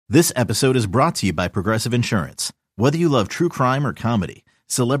This episode is brought to you by Progressive Insurance. Whether you love true crime or comedy,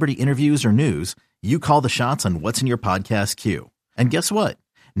 celebrity interviews or news, you call the shots on what's in your podcast queue. And guess what?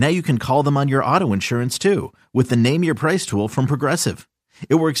 Now you can call them on your auto insurance too with the Name Your Price tool from Progressive.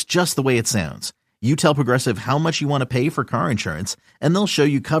 It works just the way it sounds. You tell Progressive how much you want to pay for car insurance, and they'll show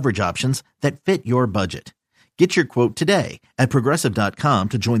you coverage options that fit your budget. Get your quote today at Progressive.com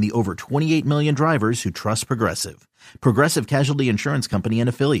to join the over 28 million drivers who trust Progressive. Progressive Casualty Insurance Company and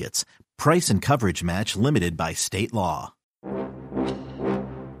Affiliates. Price and coverage match limited by state law.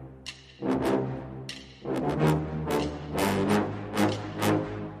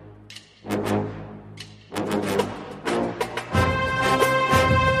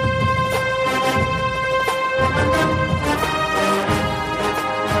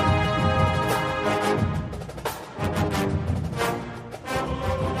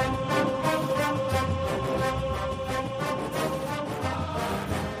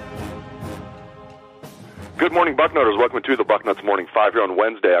 Good morning, Bucknutters. Welcome to the Bucknuts Morning 5 here on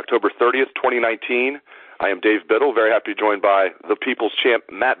Wednesday, October 30th, 2019. I am Dave Biddle, very happy to be joined by the People's Champ,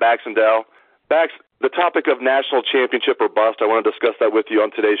 Matt Baxendale. Bax, the topic of national championship or bust, I want to discuss that with you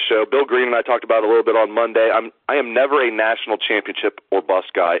on today's show. Bill Green and I talked about it a little bit on Monday. I am never a national championship or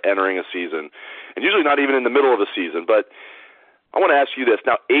bust guy entering a season, and usually not even in the middle of a season, but I want to ask you this.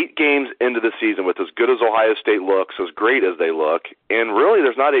 Now, 8 games into the season with as good as Ohio State looks, as great as they look, and really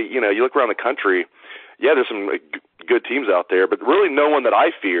there's not you look around the country, yeah, there's some good teams out there, but really no one that I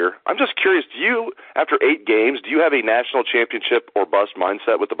fear. I'm just curious, after 8 games, do you have a national championship or bust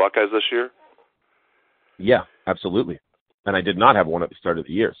mindset with the Buckeyes this year? Yeah, absolutely. And I did not have one at the start of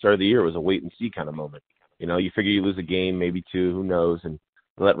the year. Start of the year was a wait-and-see kind of moment. You know, you figure you lose a game, maybe 2, who knows, and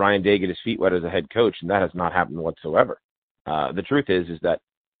let Ryan Day get his feet wet as a head coach, and that has not happened whatsoever. The truth is that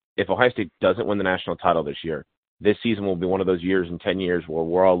if Ohio State doesn't win the national title this year, this season will be one of those years in 10 years where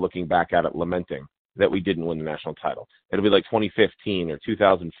we're all looking back at it lamenting that we didn't win the national title. It'll be like 2015 or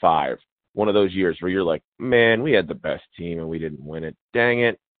 2005, one of those years where you're like, man, we had the best team and we didn't win it. Dang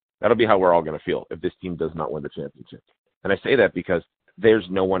it. That'll be how we're all going to feel if this team does not win the championship. And I say that because there's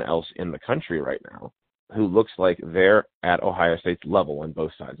no one else in the country right now who looks like they're at Ohio State's level on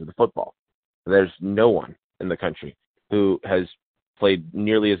both sides of the football. There's no one in the country who has played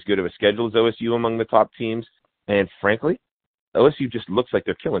nearly as good of a schedule as OSU among the top teams. And frankly, OSU just looks like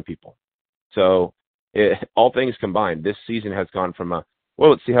they're killing people. So all things combined, this season has gone from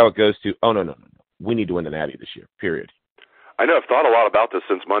let's see how it goes to, no. We need to win the Natty this year, period. I know I've thought a lot about this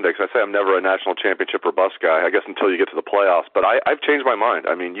since Monday because I say I'm never a national championship or bust guy, I guess until you get to the playoffs. But I've changed my mind.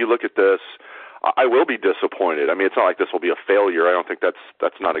 I mean, you look at this, I will be disappointed. I mean, it's not like this will be a failure. I don't think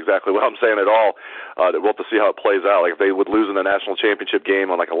that's not exactly what I'm saying at all. We'll have to see how it plays out. Like if they would lose in the national championship game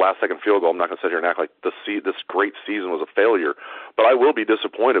on like a last-second field goal, I'm not going to sit here and act like this great season was a failure. But I will be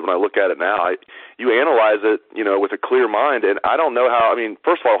disappointed when I look at it now. You analyze it, with a clear mind, and I don't know how. I mean,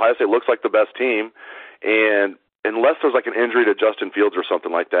 first of all, Ohio State looks like the best team, and unless there's like an injury to Justin Fields or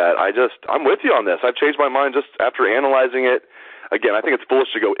something like that, I'm with you on this. I've changed my mind just after analyzing it. Again, I think it's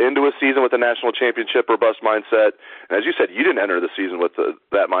foolish to go into a season with a national championship or bust mindset. And as you said, you didn't enter the season with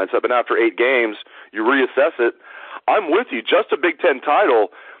that mindset. But after 8 games, you reassess it. I'm with you. Just a Big Ten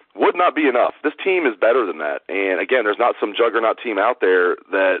title would not be enough. This team is better than that. And again, there's not some juggernaut team out there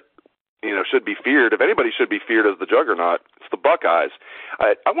that should be feared. If anybody should be feared as the juggernaut, it's the Buckeyes.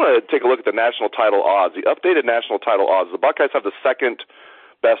 I want to take a look at the national title odds. The updated national title odds. The Buckeyes have the second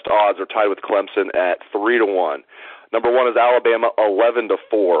best odds, are tied with Clemson at 3-1. Number 1 is Alabama,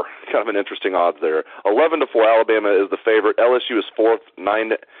 11-4. Kind of an interesting odds there. 11-4, Alabama is the favorite. LSU is 4th,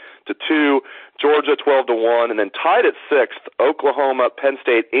 9-2. Georgia, 12-1. And then tied at 6th, Oklahoma, Penn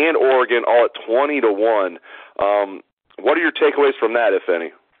State, and Oregon, all at 20-1. What are your takeaways from that, if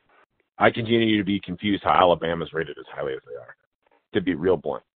any? I continue to be confused how Alabama's rated as highly as they are, to be real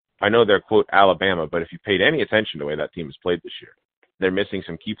blunt. I know they're, quote, Alabama, but if you paid any attention to the way that team has played this year, they're missing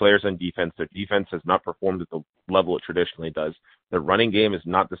some key players on defense. Their defense has not performed at the level it traditionally does. Their running game is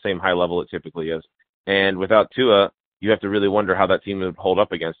not the same high level it typically is. And without Tua, you have to really wonder how that team would hold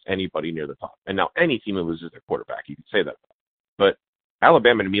up against anybody near the top. And now any team who loses their quarterback, you could say that. But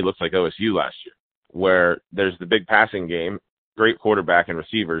Alabama to me looks like OSU last year, where there's the big passing game, great quarterback and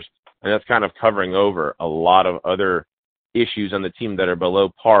receivers, and that's kind of covering over a lot of other issues on the team that are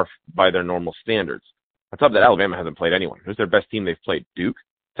below par by their normal standards. On top of that, Alabama hasn't played anyone. Who's their best team they've played? Duke?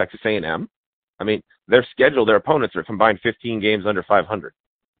 Texas A&M? I mean, their schedule, their opponents are combined 15 games under 500.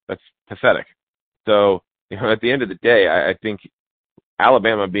 That's pathetic. So, at the end of the day, I think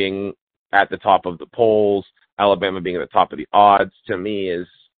Alabama being at the top of the polls, Alabama being at the top of the odds, to me is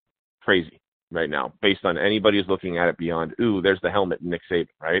crazy. right now, based on anybody who's looking at it beyond, ooh, there's the helmet and Nick Saban,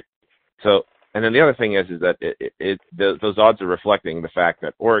 right? So, and then the other thing is that those odds are reflecting the fact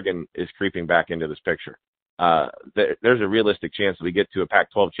that Oregon is creeping back into this picture. There's a realistic chance that we get to a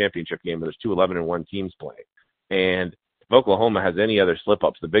Pac-12 championship game where there's two 11-1 teams playing. And if Oklahoma has any other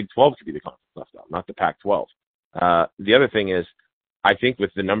slip-ups, the Big 12 could be the conference left out, not the Pac-12. The other thing is, I think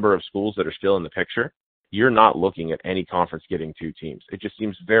with the number of schools that are still in the picture, you're not looking at any conference getting two teams. It just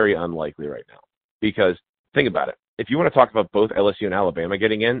seems very unlikely right now. Because think about it. If you want to talk about both LSU and Alabama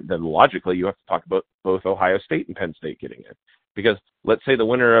getting in, then logically you have to talk about both Ohio State and Penn State getting in. Because let's say the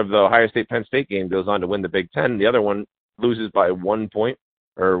winner of the Ohio State-Penn State game goes on to win the Big Ten, the other one loses by 1 point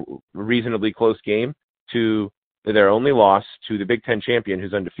or a reasonably close game to their only loss to the Big Ten champion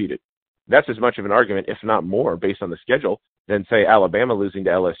who's undefeated. That's as much of an argument, if not more, based on the schedule, than, say, Alabama losing to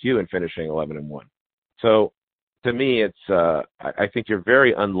LSU and finishing 11-1. So to me, it's I think you're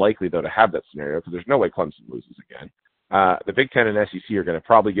very unlikely, though, to have that scenario because there's no way Clemson loses again. The Big Ten and SEC are going to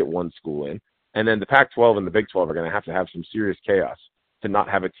probably get one school in. And then the Pac-12 and the Big 12 are going to have some serious chaos to not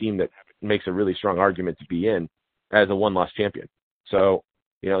have a team that makes a really strong argument to be in as a one-loss champion. So,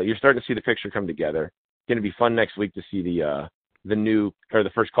 you're starting to see the picture come together. It's going to be fun next week to see the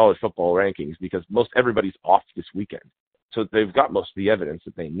first college football rankings because most everybody's off this weekend. So they've got most of the evidence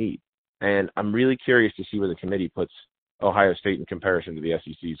that they need. And I'm really curious to see where the committee puts Ohio State in comparison to the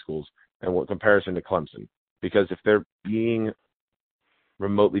SEC schools and what comparison to Clemson. Because if they're being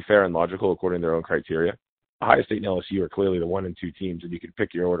remotely fair and logical according to their own criteria, Ohio State and LSU are clearly the 1 and 2 teams, and you can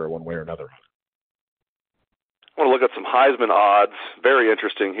pick your order one way or another on it. I want to look at some Heisman odds. Very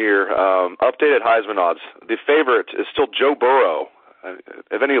interesting here. Updated Heisman odds. The favorite is still Joe Burrow.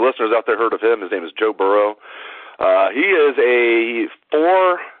 If any listeners out there heard of him, his name is Joe Burrow. He is a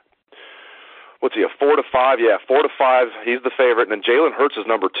 4 to 5? Yeah, 4 to 5. He's the favorite. And then Jalen Hurts is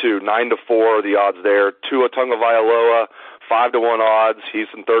number 2, 9 to 4. The odds there. Tua Tagovailoa, 5 to 1 odds. He's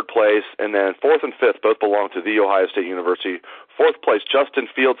in 3rd place. And then 4th and 5th both belong to The Ohio State University. 4th place, Justin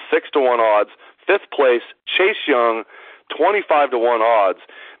Fields, 6 to 1 odds. 5th place, Chase Young, 25 to 1 odds.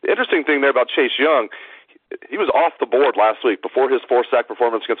 The interesting thing there about Chase Young, he was off the board last week. Before his 4-sack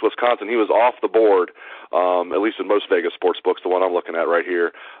performance against Wisconsin, he was off the board, at least in most Vegas sports books. The one I'm looking at right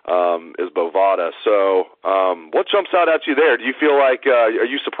here is Bovada. So what jumps out at you there? Do you feel like, are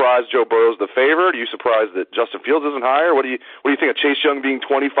you surprised Joe Burrow's the favorite? Are you surprised that Justin Fields isn't higher? What do you think of Chase Young being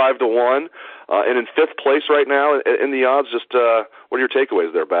 25 to 1 and in 5th place right now in the odds? Just what are your takeaways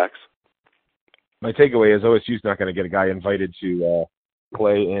there, Bax? My takeaway is OSU's not going to get a guy invited to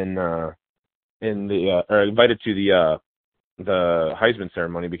play invited to the Heisman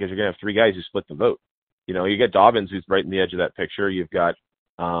ceremony because you're going to have 3 guys who split the vote. You get Dobbins, who's right in the edge of that picture. You've got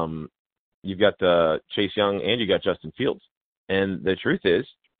Chase Young and you got Justin Fields. And the truth is,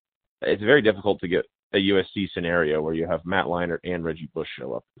 it's very difficult to get a USC scenario where you have Matt Leinart and Reggie Bush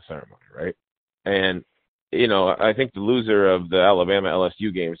show up at the ceremony, right? And I think the loser of the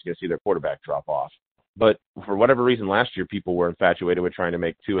Alabama-LSU game is going to see their quarterback drop off. But for whatever reason, last year people were infatuated with trying to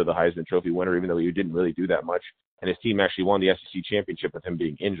make Tua the Heisman Trophy winner, even though he didn't really do that much. And his team actually won the SEC championship with him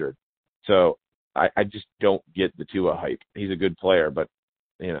being injured. So I just don't get the Tua hype. He's a good player, but,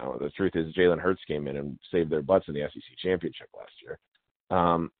 the truth is Jalen Hurts came in and saved their butts in the SEC championship last year.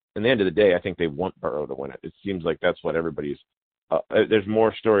 In the end of the day, I think they want Burrow to win it. It seems like that's what everybody's there's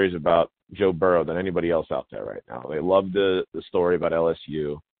more stories about Joe Burrow than anybody else out there right now. They love the story about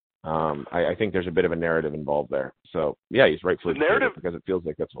LSU. I think there's a bit of a narrative involved there. So, yeah, he's rightfully narrative because it feels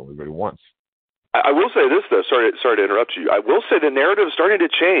like that's what everybody wants. I will say this, though. Sorry to interrupt you. I will say the narrative is starting to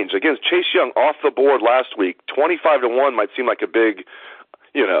change. Again, Chase Young off the board last week, 25 to 1 might seem like a big,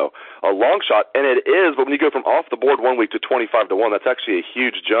 a long shot, and it is. But when you go from off the board 1 week to 25 to 1, that's actually a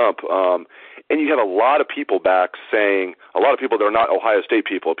huge jump. And you have a lot of people back saying, a lot of people that are not Ohio State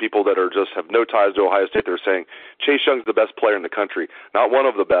people that are just have no ties to Ohio State, they're saying Chase Young's the best player in the country, not one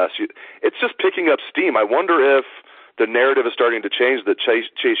of the best. It's just picking up steam. I wonder if the narrative is starting to change that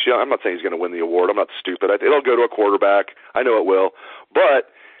Chase Young, I'm not saying he's going to win the award. I'm not stupid. It'll go to a quarterback. I know it will. But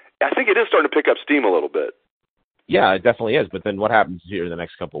I think it is starting to pick up steam a little bit. Yeah, it definitely is. But then what happens here in the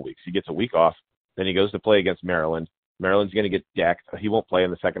next couple of weeks? He gets a week off. Then he goes to play against Maryland. Maryland's going to get decked. He won't play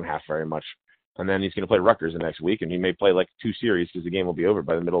in the second half very much. And then he's going to play Rutgers the next week, and he may play like 2 series because the game will be over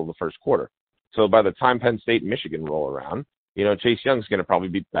by the middle of the first quarter. So by the time Penn State and Michigan roll around, Chase Young's going to probably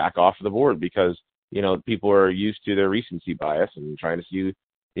be back off the board because, people are used to their recency bias and trying to see,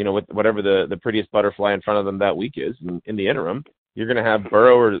 whatever the prettiest butterfly in front of them that week is. And in the interim, you're going to have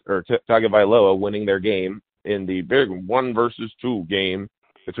Burrow or Tagovailoa winning their game in the big 1-versus-2 game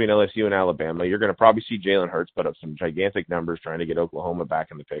between LSU and Alabama. You're going to probably see Jalen Hurts put up some gigantic numbers trying to get Oklahoma back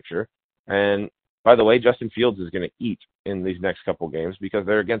in the picture. And by the way, Justin Fields is going to eat in these next couple games because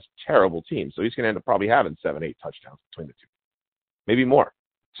they're against terrible teams. So he's going to end up probably having 7-8 touchdowns between the two, maybe more.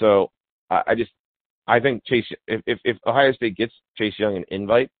 So I think Chase, if Ohio State gets Chase Young an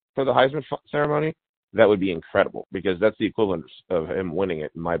invite for the Heisman ceremony, that would be incredible because that's the equivalent of him winning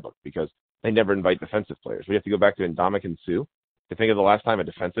it in my book because they never invite defensive players. We have to go back to Ndamukong Suh to think of the last time a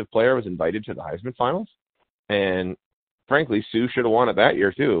defensive player was invited to the Heisman finals. And frankly, Suh should have won it that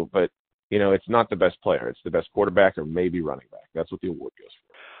year too, but it's not the best player. It's the best quarterback or maybe running back. That's what the award goes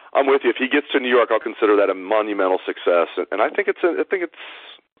for. I'm with you. If he gets to New York, I'll consider that a monumental success, and I think it's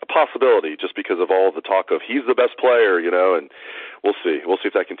a possibility just because of all the talk of he's the best player, and we'll see. We'll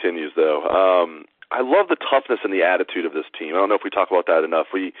see if that continues, though. I love the toughness and the attitude of this team. I don't know if we talk about that enough.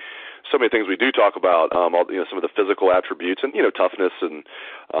 So many things we do talk about, some of the physical attributes and, toughness and,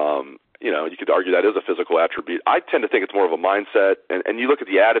 you could argue that is a physical attribute. I tend to think it's more of a mindset. And you look at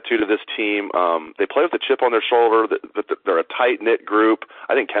the attitude of this team, they play with a chip on their shoulder. They're a tight-knit group.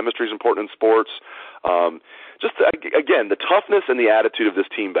 I think chemistry is important in sports. Again, the toughness and the attitude of this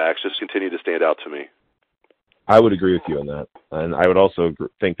team backs just continue to stand out to me. I would agree with you on that. And I would also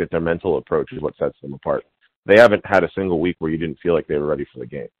think that their mental approach is what sets them apart. They haven't had a single week where you didn't feel like they were ready for the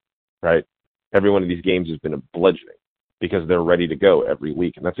game, right? Every one of these games has been a bludgeoning because they're ready to go every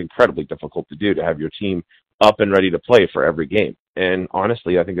week. And that's incredibly difficult to do, to have your team up and ready to play for every game. And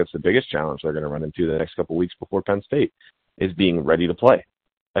honestly, I think that's the biggest challenge they're going to run into the next couple of weeks before Penn State is being ready to play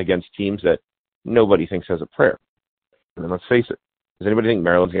against teams that nobody thinks has a prayer. And let's face it, does anybody think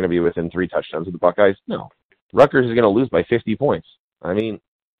Maryland's going to be within 3 touchdowns of the Buckeyes? No. Rutgers is going to lose by 50 points. I mean,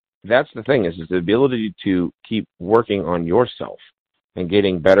 that's the thing is the ability to keep working on yourself and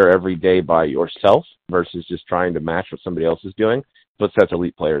getting better every day by yourself versus just trying to match what somebody else is doing. What sets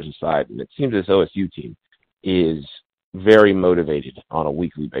elite players aside. And it seems this OSU team is very motivated on a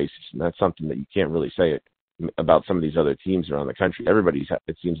weekly basis. And that's something that you can't really say about some of these other teams around the country.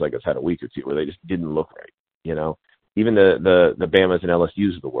 It seems like it's had a week or two where they just didn't look right. Even the Bamas and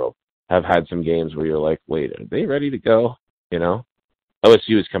LSUs of the world have had some games where you're like, wait, are they ready to go?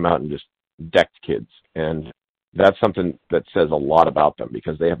 OSU has come out and just decked kids. And that's something that says a lot about them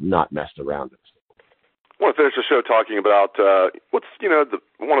because they have not messed around. I want to finish the show talking about what's,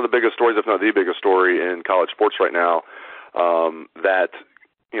 one of the biggest stories, if not the biggest story in college sports right now, that,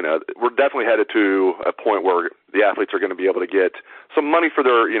 we're definitely headed to a point where the athletes are going to be able to get some money for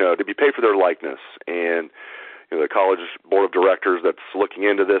their, to be paid for their likeness. And, the college board of directors that's looking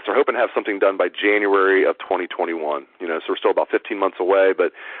into this are hoping to have something done by January of 2021. So we're still about 15 months away,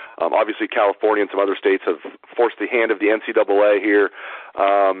 but obviously California and some other states have forced the hand of the NCAA here.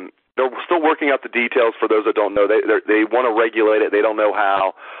 They're still working out the details for those that don't know. They want to regulate it. They don't know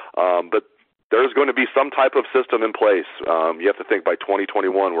how, but there's going to be some type of system in place. You have to think by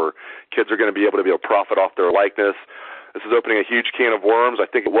 2021 where kids are going to be able to profit off their likeness. This is opening a huge can of worms.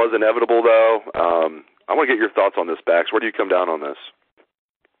 I think it was inevitable, though. I want to get your thoughts on this, Bax. Where do you come down on this?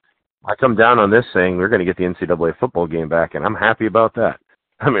 I come down on this saying we're going to get the NCAA football game back, and I'm happy about that.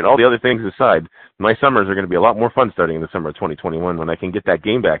 I mean, all the other things aside, my summers are going to be a lot more fun starting in the summer of 2021 when I can get that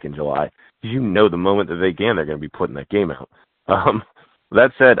game back in July. The moment that they can, they're going to be putting that game out.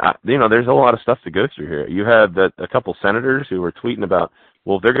 That said, there's a lot of stuff to go through here. You had a couple senators who were tweeting about,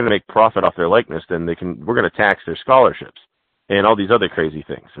 well, if they're going to make profit off their likeness, then we're going to tax their scholarships and all these other crazy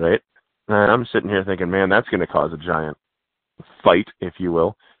things, right? And I'm sitting here thinking, man, that's going to cause a giant fight, if you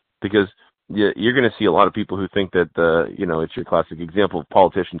will, because you're going to see a lot of people who think that, it's your classic example of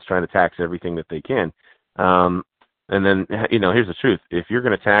politicians trying to tax everything that they can. And then, here's the truth. If you're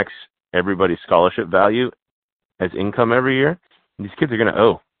going to tax everybody's scholarship value as income every year, these kids are going to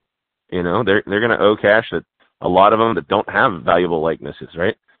owe. They're going to owe cash that a lot of them that don't have valuable likenesses,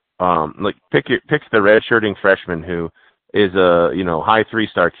 right? Pick the redshirting freshman who is a high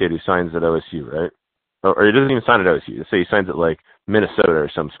 3-star kid who signs at OSU, right? Or he doesn't even sign at OSU. Say he signs at like Minnesota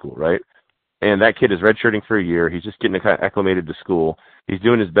or some school, right? And that kid is redshirting for a year. He's just getting acclimated to school. He's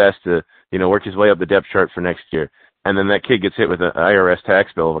doing his best to work his way up the depth chart for next year. And then that kid gets hit with an IRS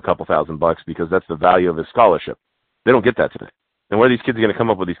tax bill of a couple $1,000 because that's the value of his scholarship. They don't get that today. And where are these kids going to come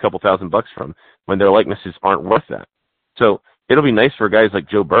up with these couple $1,000 from when their likenesses aren't worth that? So it'll be nice for guys like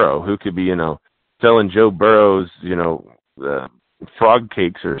Joe Burrow who could be selling Joe Burrow's frog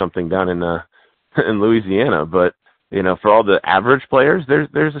cakes or something down in Louisiana, but for all the average players,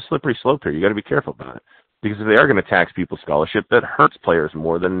 there's a slippery slope here. You got to be careful about it because if they are going to tax people's scholarship, that hurts players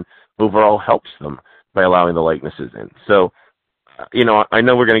more than overall helps them by allowing the likenesses in. So, I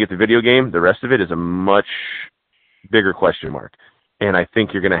know we're going to get the video game. The rest of it is a much bigger question mark, and I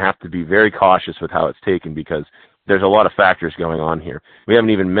think you're going to have to be very cautious with how it's taken because there's a lot of factors going on here. We haven't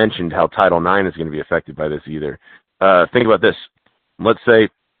even mentioned how Title IX is going to be affected by this either. Think about this. Let's say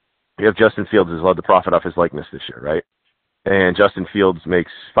you have Justin Fields is allowed to profit off his likeness this year, right? And Justin Fields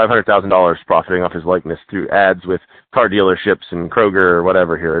makes $500,000 profiting off his likeness through ads with car dealerships and Kroger or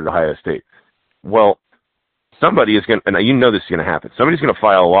whatever here at Ohio State. Well, somebody is going to, and you know this is going to happen, somebody's going to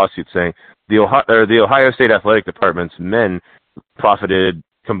file a lawsuit saying the Ohio State Athletic Department's men profited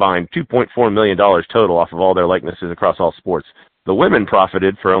combined $2.4 million total off of all their likenesses across all sports. The women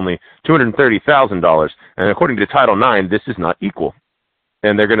profited for only $230,000, and according to Title IX, this is not equal.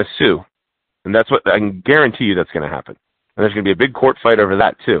 And they're going to sue. And that's what I can guarantee you that's going to happen. And there's going to be a big court fight over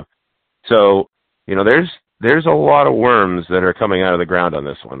that too. So, there's a lot of worms that are coming out of the ground on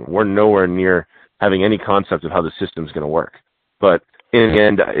this one. We're nowhere near having any concept of how the system's going to work. But in the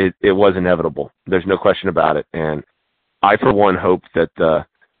end, it was inevitable. There's no question about it. And I, for one, hope that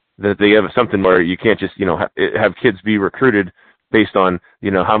they have something where you can't just, have kids be recruited based on,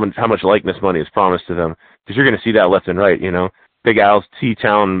 how much likeness money is promised to them. Because you're going to see that left and right, Big Al's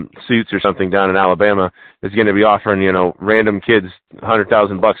T-Town Suits or something down in Alabama is going to be offering, random kids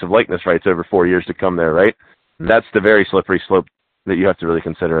 $100,000 of likeness rights over 4 years to come there, right? That's the very slippery slope that you have to really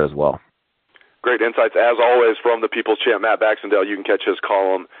consider as well. Great insights, as always, from the People's Champ, Matt Baxendale. You can catch his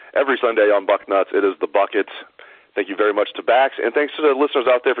column every Sunday on Bucknuts. It is The Bucket. Thank you very much to Bax, and thanks to the listeners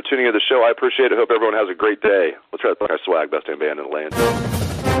out there for tuning in to the show. I appreciate it. Hope everyone has a great day. Let's try to Buckeye swag, best damn band in the land.